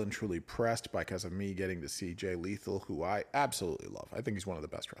got well and truly pressed because of me getting to see Jay Lethal, who I absolutely love. I think he's one of the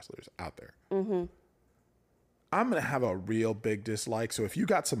best wrestlers out there. Mm-hmm. I'm going to have a real big dislike. So if you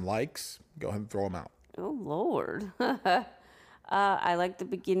got some likes, go ahead and throw them out. Oh, Lord. I like the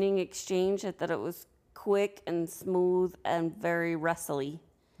beginning exchange. I thought it was quick and smooth and very wrestly.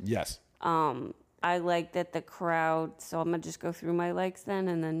 Yes. I like that the crowd, so I'm going to just go through my likes then,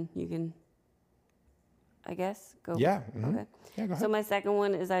 and then you can, I guess, go. Yeah. Mm-hmm. Okay. Yeah, go ahead. So my second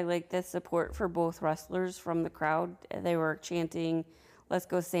one is I like the support for both wrestlers from the crowd. They were chanting, let's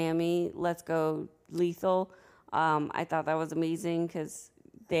go Sammy, let's go Lethal. I thought that was amazing because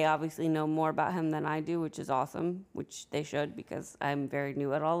they obviously know more about him than I do, which is awesome, which they should because I'm very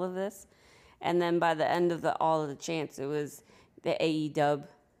new at all of this. And then by the end of all of the chants, it was the AE-dub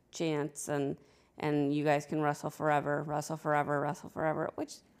chants and you guys can wrestle forever, wrestle forever, wrestle forever,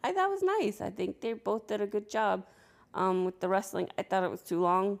 which I thought was nice. I think they both did a good job with the wrestling. I thought it was too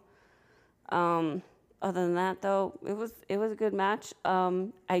long. Other than that, though, it was a good match.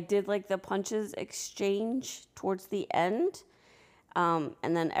 I did like the punches exchange towards the end, and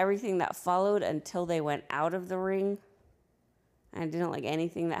then everything that followed until they went out of the ring. I didn't like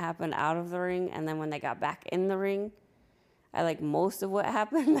anything that happened out of the ring, and then when they got back in the ring, I like most of what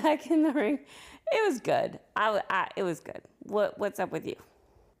happened back in the ring. It was good. It was good. What's up with you?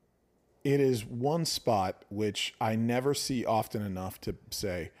 It is one spot which I never see often enough to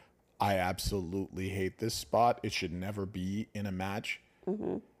say, I absolutely hate this spot. It should never be in a match.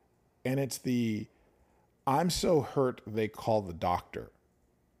 Mm-hmm. And it's I'm so hurt they call the doctor.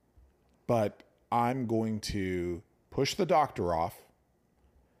 But I'm going to push the doctor off.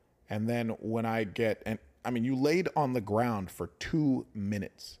 And then when you laid on the ground for 2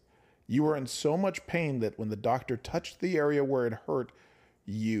 minutes. You were in so much pain that when the doctor touched the area where it hurt,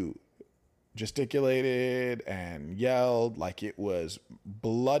 you gesticulated and yelled like it was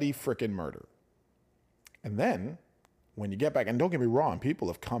bloody frickin' murder. And then when you get back, and don't get me wrong, people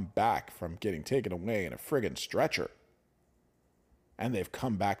have come back from getting taken away in a friggin' stretcher. And they've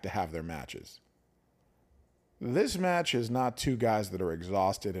come back to have their matches. This match is not two guys that are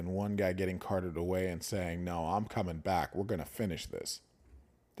exhausted and one guy getting carted away and saying, no, I'm coming back. We're going to finish this.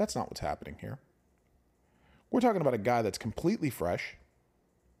 That's not what's happening here. We're talking about a guy that's completely fresh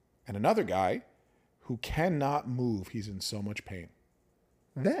and another guy who cannot move. He's in so much pain.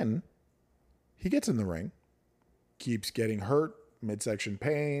 Then he gets in the ring, keeps getting hurt, midsection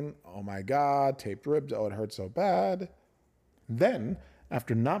pain. Oh my God, taped ribs. Oh, it hurts so bad. Then,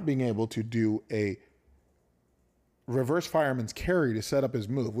 after not being able to do a reverse fireman's carry to set up his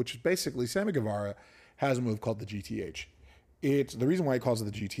move, which is basically Sammy Guevara has a move called the GTH. It's the reason why he calls it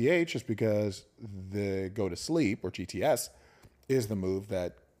the GTH is because the go to sleep, or GTS, is the move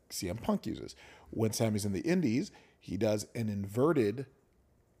that CM Punk uses. When Sammy's in the Indies, he does an inverted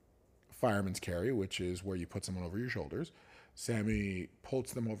fireman's carry, which is where you put someone over your shoulders. Sammy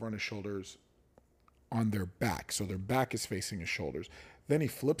puts them over on his shoulders on their back, so their back is facing his shoulders. Then he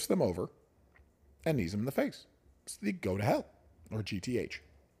flips them over and knees them in the face. It's the go to hell, or GTH.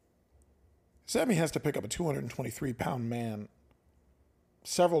 Sammy has to pick up a 223-pound man.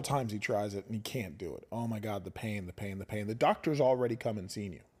 Several times he tries it, and he can't do it. Oh, my God, the pain, the pain, the pain. The doctor's already come and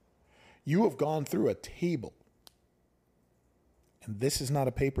seen you. You have gone through a table. And this is not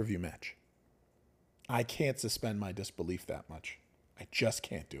a pay-per-view match. I can't suspend my disbelief that much. I just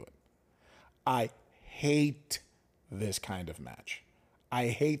can't do it. I hate this kind of match. I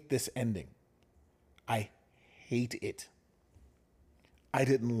hate this ending. I hate it. I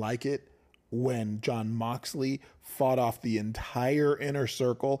didn't like it when Jon Moxley fought off the entire Inner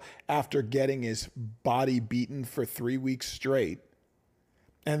Circle after getting his body beaten for 3 weeks straight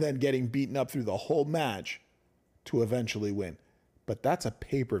and then getting beaten up through the whole match to eventually win. But that's a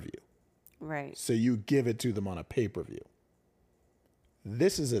pay-per-view. Right. So you give it to them on a pay-per-view.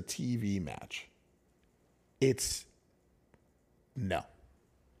 This is a TV match. It's no.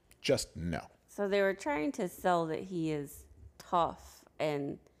 Just no. So they were trying to sell that he is tough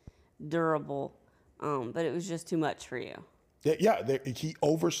and durable, but it was just too much for you. Yeah, he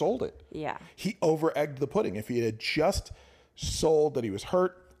oversold it. Yeah. He over-egged the pudding. If he had just sold that he was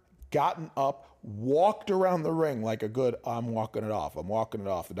hurt, gotten up, walked around the ring like a good, I'm walking it off.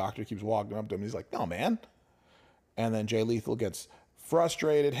 The doctor keeps walking up to him. He's like, no, man. And then Jay Lethal gets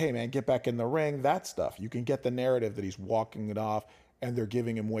frustrated. Hey, man, get back in the ring. That stuff. You can get the narrative that he's walking it off and they're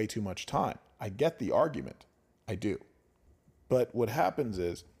giving him way too much time. I get the argument. I do. But what happens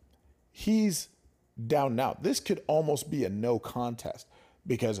is he's down now. This could almost be a no contest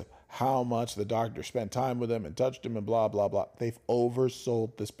because of how much the doctor spent time with him and touched him and blah, blah, blah. They've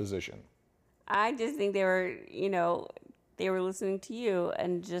oversold this position. I just think they were, they were listening to you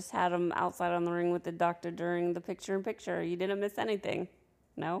and just had him outside on the ring with the doctor during the picture-in-picture. You didn't miss anything.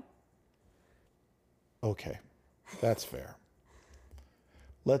 No? Okay, that's fair.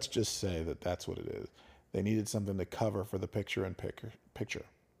 Let's just say that that's what it is. They needed something to cover for the picture.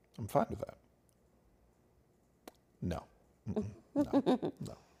 I'm fine with that. No. No.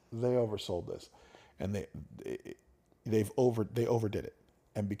 They oversold this. And they overdid it.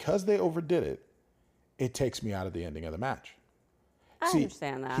 And because they overdid it, it takes me out of the ending of the match. I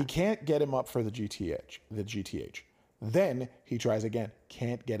understand that. He can't get him up for the GTH. Then he tries again.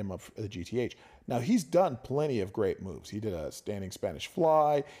 Can't get him up for the GTH. Now, he's done plenty of great moves. He did a standing Spanish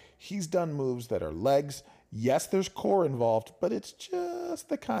fly. He's done moves that are legs. Yes, there's core involved, but it's just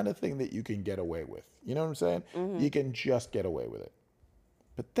the kind of thing that you can get away with. You know what I'm saying? Mm-hmm. You can just get away with it.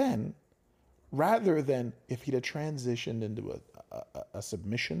 But then, rather than if he'd have transitioned into a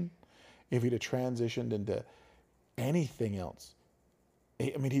submission, if he'd have transitioned into anything else,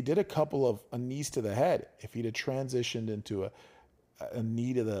 I mean, he did a couple of knees to the head. If he'd have transitioned into a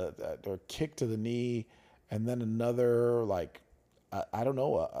knee to the, or kick to the knee, and then another, I don't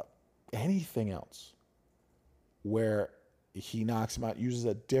know, anything else where he knocks him out, uses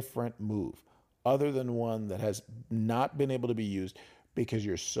a different move other than one that has not been able to be used because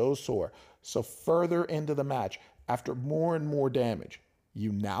you're so sore. So further into the match, after more and more damage,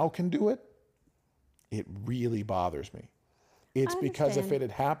 you now can do it. It really bothers me. It's because if it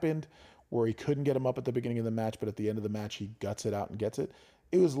had happened where he couldn't get him up at the beginning of the match, but at the end of the match, he guts it out and gets it.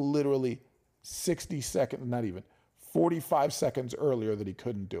 It was literally 60 seconds, not even 45 seconds earlier that he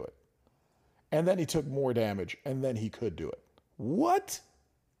couldn't do it. And then he took more damage and then he could do it. What?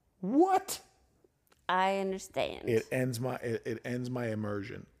 I understand. It ends my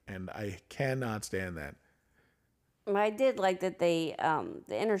immersion, and I cannot stand that. I did like that the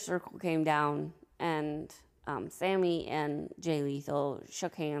Inner Circle came down and Sammy and Jay Lethal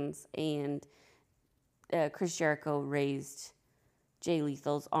shook hands, and Chris Jericho raised Jay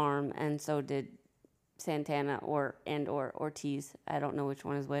Lethal's arm, and so did Santana or Ortiz. I don't know which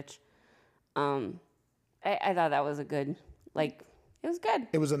one is which. I thought that was a good, it was good.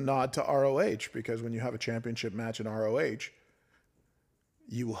 It was a nod to ROH, because when you have a championship match in ROH,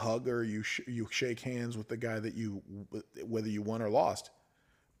 you hug or you shake hands with the guy that whether you won or lost,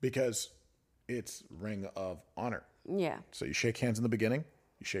 because it's Ring of Honor. Yeah. So you shake hands in the beginning,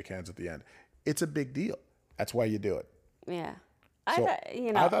 you shake hands at the end. It's a big deal. That's why you do it. Yeah. So,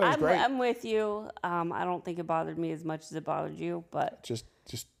 I thought it was great. I'm with you. I don't think it bothered me as much as it bothered you, but just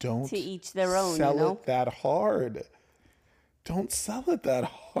don't to each their own. Sell it that hard. Don't sell it that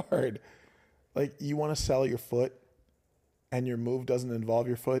hard. Like, you want to sell your foot, and your move doesn't involve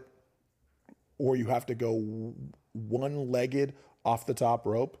your foot, or you have to go one-legged off the top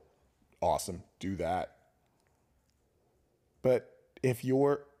rope. Awesome, do that. But if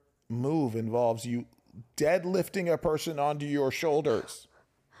your move involves you deadlifting a person onto your shoulders,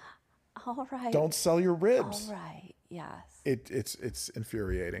 all right, don't sell your ribs. All right, yes. It's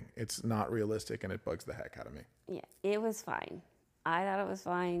infuriating. It's not realistic, and it bugs the heck out of me. Yeah, it was fine. I thought it was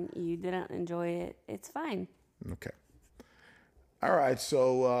fine. You didn't enjoy it. It's fine. Okay. All right,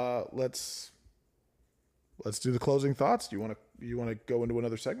 so let's do the closing thoughts. Do you want to go into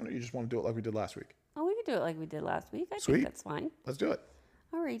another segment, or you just want to do it like we did last week? Oh, we could do it like we did last week. I Sweet. think that's fine. Let's do it.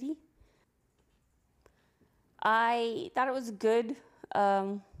 Alrighty. I thought it was a good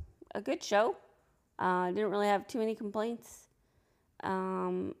show. I didn't really have too many complaints.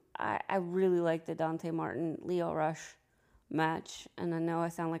 I really liked the Dante Martin Lio Rush match, and I know I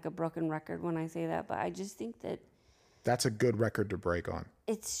sound like a broken record when I say that, but I just think that that's a good record to break on.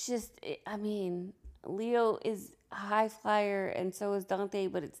 It's just, I mean, Leo is a high flyer, and so is Dante,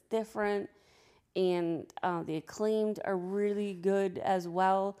 but it's different. And the Acclaimed are really good as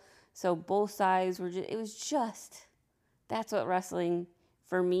well. So both sides were that's what wrestling,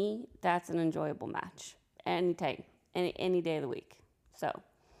 for me, that's an enjoyable match. Anytime, any day of the week. So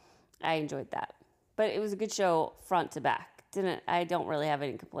I enjoyed that. But it was a good show front to back. I don't really have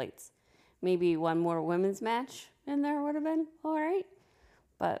any complaints. Maybe one more women's match in there would have been all right.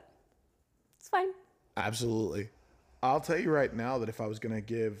 But it's fine. Absolutely. I'll tell you right now that if I was gonna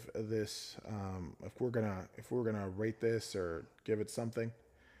give this, if we're gonna rate this or give it something,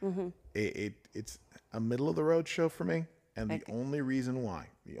 it's a middle of the road show for me. And the only reason why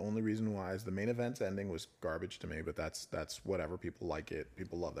is the main event's ending was garbage to me. But that's whatever. People like it.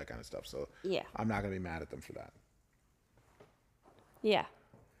 People love that kind of stuff. So yeah, I'm not gonna be mad at them for that. Yeah.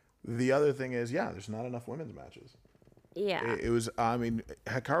 The other thing is, there's not enough women's matches. Yeah. It was, Hikaru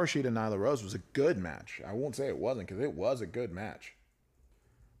Shida and Nyla Rose was a good match. I won't say it wasn't, because it was a good match.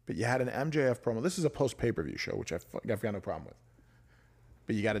 But you had an MJF promo. This is a post-pay-per-view show, which I've got no problem with.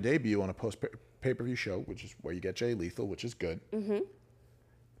 But you got a debut on a post-pay-per-view show, which is where you get Jay Lethal, which is good. Mm-hmm.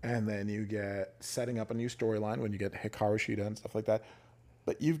 And then you get setting up a new storyline when you get Hikaru Shida and stuff like that.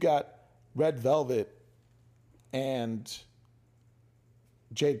 But you've got Red Velvet and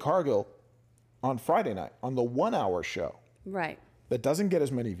Jade Cargill on Friday night on the 1 hour show. Right. That doesn't get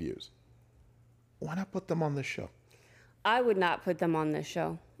as many views. Why not put them on this show? I would not put them on this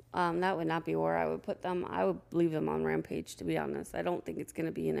show. That would not be where I would put them. I would leave them on Rampage, to be honest. I don't think it's going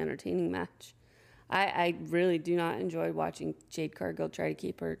to be an entertaining match. I really do not enjoy watching Jade Cargill try to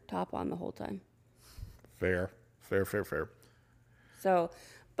keep her top on the whole time. Fair. So,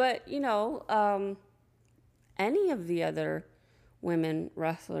 but, any of the other women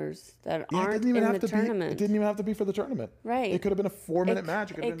wrestlers that aren't in the tournament. It didn't even have to be for the tournament. Right. It could have been a 4-minute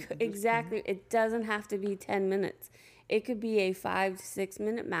match. Exactly. It doesn't have to be 10 minutes. It could be a 5 to 6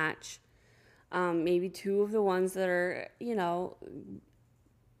 minute match. Maybe two of the ones that are,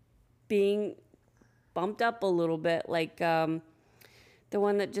 being bumped up a little bit, like the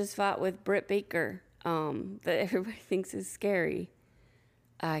one that just fought with Britt Baker, that everybody thinks is scary.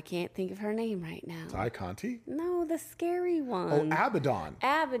 I can't think of her name right now. Ty Conti? No, the scary one. Oh, Abaddon.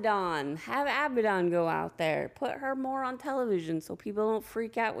 Abaddon. Have Abaddon go out there. Put her more on television so people don't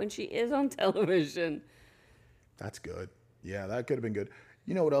freak out when she is on television. That's good. Yeah, that could have been good.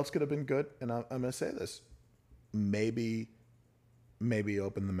 You know what else could have been good? And I'm going to say this. Maybe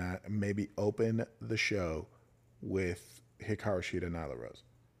open the show with Hikaru Shida and Nyla Rose.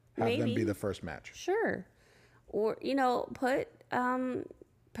 Have them be the first match. Sure. Or, put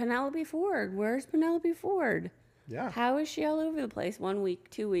Penelope Ford. Where's Penelope Ford? Yeah. How is she all over the place 1 week,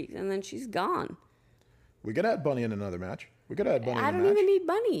 2 weeks, and then she's gone? We could add Bunny in another match. We could add Bunny in a match. I don't even need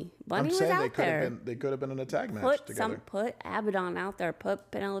Bunny. Bunny was out there. They could have been in a tag match together. Put Abaddon out there.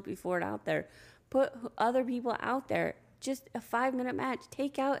 Put Penelope Ford out there. Put other people out there. Just a 5-minute match.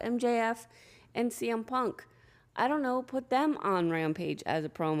 Take out MJF and CM Punk. I don't know, put them on Rampage as a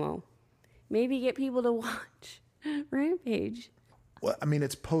promo. Maybe get people to watch Rampage. Well, I mean,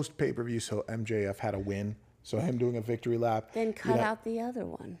 it's post pay-per-view, so MJF had a win. So him doing a victory lap. Then cut out the other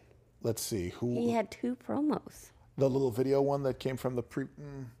one. Let's see who he had 2 promos. The little video one that came from the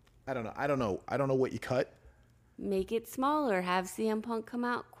I don't know. I don't know what you cut. Make it smaller. Have CM Punk come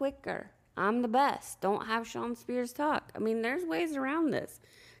out quicker. I'm the best. Don't have Shawn Spears talk. I mean, there's ways around this.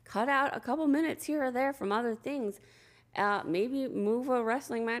 Cut out a couple minutes here or there from other things. Maybe move a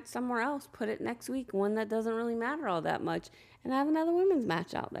wrestling match somewhere else. Put it next week, one that doesn't really matter all that much, and have another women's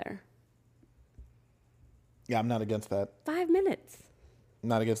match out there. Yeah, I'm not against that. 5 minutes.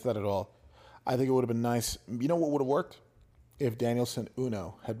 Not against that at all. I think it would have been nice. You know what would have worked? If Danielson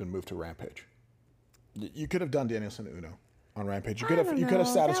Uno had been moved to Rampage. You could have done Danielson Uno on Rampage. You could have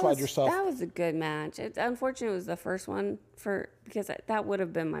satisfied yourself. That was a good match. Unfortunately, it was the first one because that would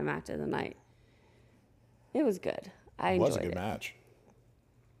have been my match of the night. It was good. I enjoyed it. It was a good match.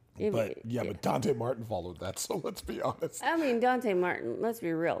 But Dante Martin followed that, so let's be honest. I mean, Dante Martin, let's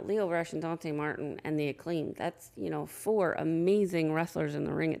be real. Lio Rush and Dante Martin and the Acclaim, that's, 4 amazing wrestlers in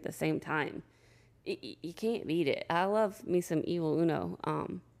the ring at the same time. You can't beat it. I love me some Evil Uno,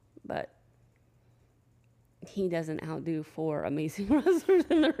 but he doesn't outdo 4 amazing wrestlers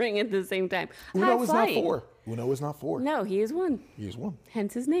in the ring at the same time. Uno is not 4. Uno is not 4. No, he is 1. He is 1.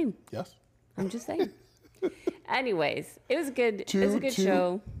 Hence his name. Yes. I'm just saying. Anyways, it was good. It was a good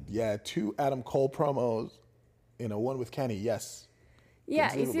show. Yeah, 2 Adam Cole promos, one with Kenny. Yes.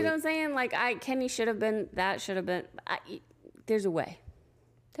 Yeah, you see what I'm saying? Like, Kenny should have been. That should have been. There's a way.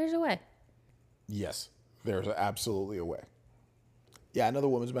 There's a way. Yes, there's absolutely a way. Yeah, another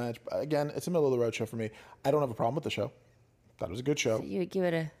women's match. Again, it's a middle of the road show for me. I don't have a problem with the show. Thought it was a good show. So you would give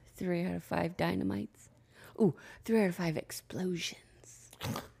it a 3 out of 5 Dynamites. Ooh, 3 out of 5 explosions.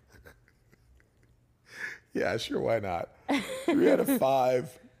 Yeah, sure, why not? 3 out of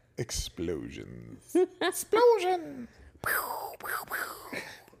 5 explosions. Explosion!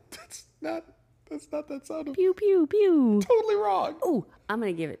 That's not that sound of... Pew, pew, pew. Totally wrong. Ooh, I'm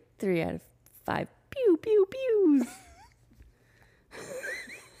going to give it 3 out of 5 pew, pew, pews.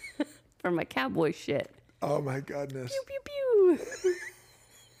 For my cowboy shit. Oh, my goodness. Pew, pew, pew.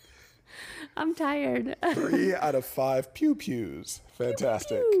 I'm tired. 3 out of 5 pew-pews.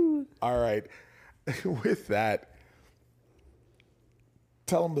 Fantastic. Pew, pew. All right. With that,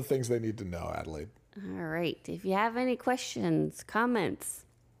 tell them the things they need to know, Adelaide. All right. If you have any questions, comments,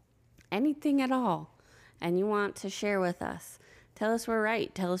 anything at all, and you want to share with us, tell us we're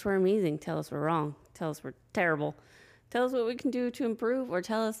right. Tell us we're amazing. Tell us we're wrong. Tell us we're terrible. Tell us what we can do to improve, or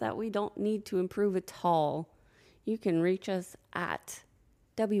tell us that we don't need to improve at all. You can reach us at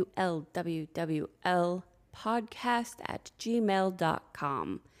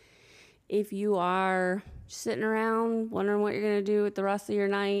wlwwlpodcast@gmail.com. If you are sitting around wondering what you're going to do with the rest of your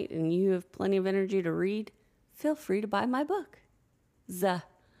night and you have plenty of energy to read, feel free to buy my book.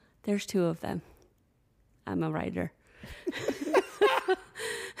 There's 2 of them. I'm a writer.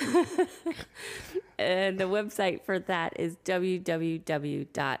 And the website for that is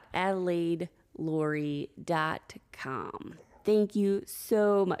www.adelaidelaurie.com. Thank you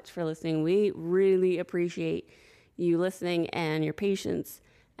so much for listening. We really appreciate you listening and your patience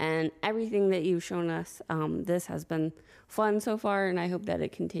and everything that you've shown us. This has been fun so far, and I hope that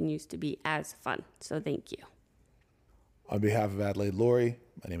it continues to be as fun. So thank you. On behalf of Adelaide Laurie,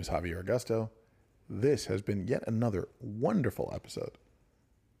 my name is Javier Augusto. This has been yet another wonderful episode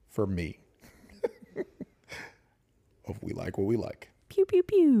for me of We Like What We Like. Pew, pew,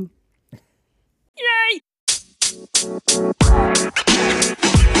 pew. Yay! You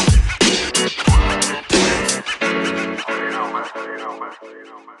know, man.